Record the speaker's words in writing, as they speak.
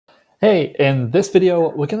Hey, in this video,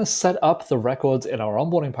 we're going to set up the records in our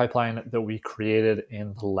onboarding pipeline that we created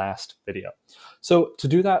in the last video. So to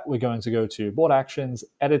do that, we're going to go to Board Actions,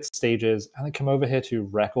 Edit Stages, and then come over here to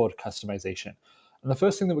Record Customization. And the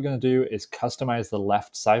first thing that we're going to do is customize the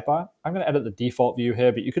left sidebar. I'm going to edit the default view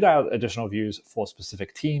here, but you could add additional views for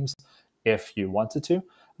specific teams if you wanted to.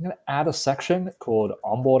 I'm going to add a section called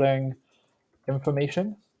Onboarding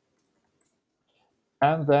Information.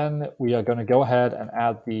 And then we are going to go ahead and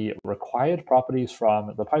add the required properties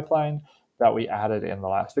from the pipeline that we added in the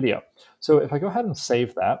last video. So if I go ahead and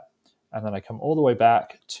save that, and then I come all the way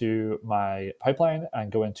back to my pipeline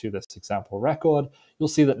and go into this example record, you'll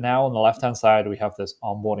see that now on the left-hand side, we have this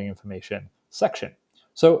onboarding information section.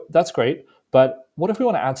 So that's great. But what if we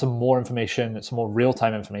want to add some more information, some more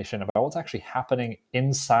real-time information about what's actually happening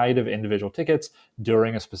inside of individual tickets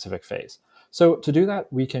during a specific phase? So to do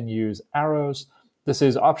that, we can use arrows. This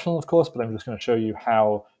is optional, of course, but I'm just going to show you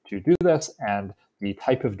how to do this and the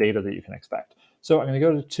type of data that you can expect. So I'm going to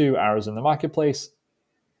go to Arrows in the Marketplace,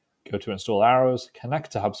 go to Install Arrows,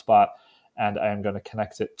 connect to HubSpot, and I am going to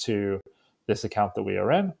connect it to this account that we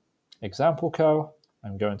are in, Example Co.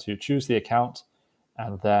 I'm going to choose the account,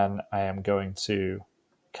 and then I am going to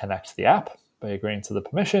connect the app by agreeing to the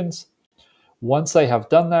permissions. Once I have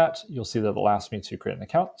done that, you'll see that it asks me to create an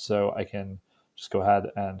account, so I can just go ahead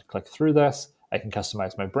and click through this. I can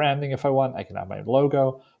customize my branding if I want. I can add my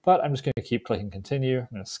logo, but I'm just going to keep clicking continue. I'm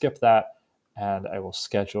going to skip that, and I will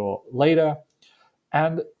schedule later.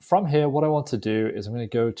 And from here, what I want to do is I'm going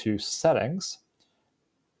to go to Settings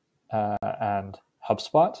and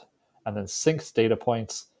HubSpot, and then Synced Data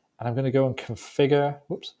Points, and I'm going to go and configure.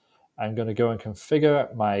 I'm going to go and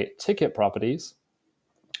configure my ticket properties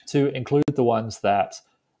to include the ones that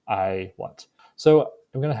I want. So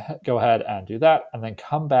I'm going to go ahead and do that and then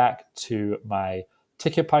come back to my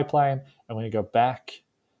ticket pipeline. I'm going to go back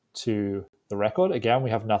to the record. Again, we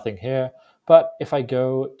have nothing here. But if I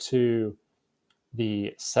go to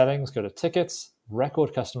the settings, go to tickets,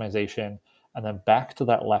 record customization, and then back to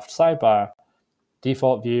that left sidebar,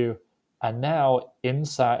 default view. And now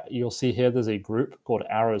inside, you'll see here there's a group called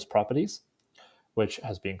Arrows Properties, which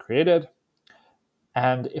has been created.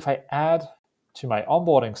 And if I add to my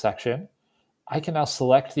onboarding section, I can now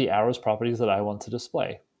select the arrows properties that I want to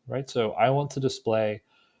display, right? So I want to display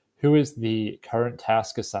who is the current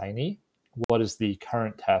task assignee, what is the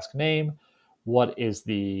current task name, what is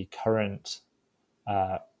the current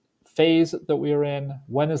phase that we are in,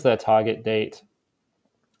 when is their target date.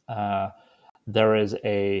 There is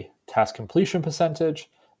a task completion percentage,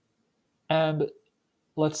 and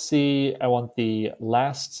let's see, I want the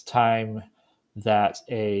last time that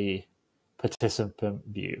a participant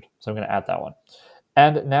viewed. So I'm going to add that one.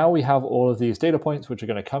 And now we have all of these data points, which are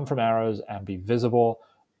going to come from arrows and be visible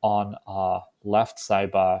on our left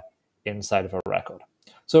sidebar inside of a record.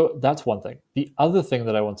 So that's one thing. The other thing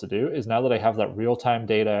that I want to do is, now that I have that real-time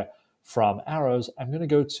data from arrows, I'm going to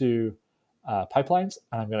go to pipelines,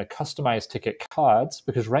 and I'm going to customize ticket cards,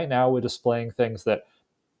 because right now we're displaying things that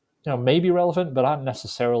may be relevant, but aren't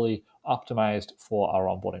necessarily optimized for our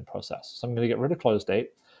onboarding process. So I'm going to get rid of close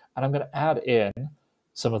date, and I'm going to add in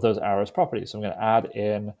some of those arrows properties. So I'm going to add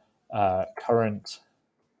in current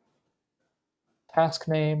task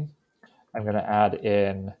name. I'm going to add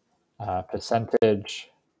in percentage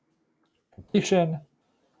completion.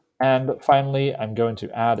 And finally, I'm going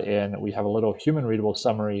to add in, we have a little human readable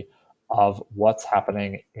summary of what's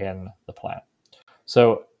happening in the plan.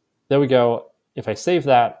 So there we go. If I save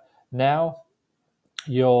that, now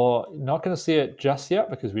you're not going to see it just yet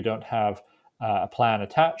because we don't have a plan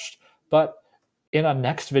attached. But in our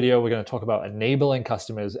next video, we're going to talk about enabling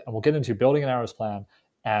customers, and we'll get into building an arrows plan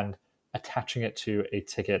and attaching it to a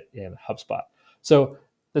ticket in HubSpot. So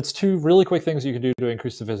that's two really quick things you can do to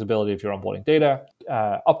increase the visibility of your onboarding data: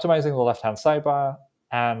 optimizing the left-hand sidebar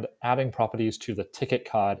and adding properties to the ticket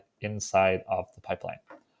card inside of the pipeline.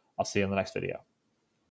 I'll see you in the next video.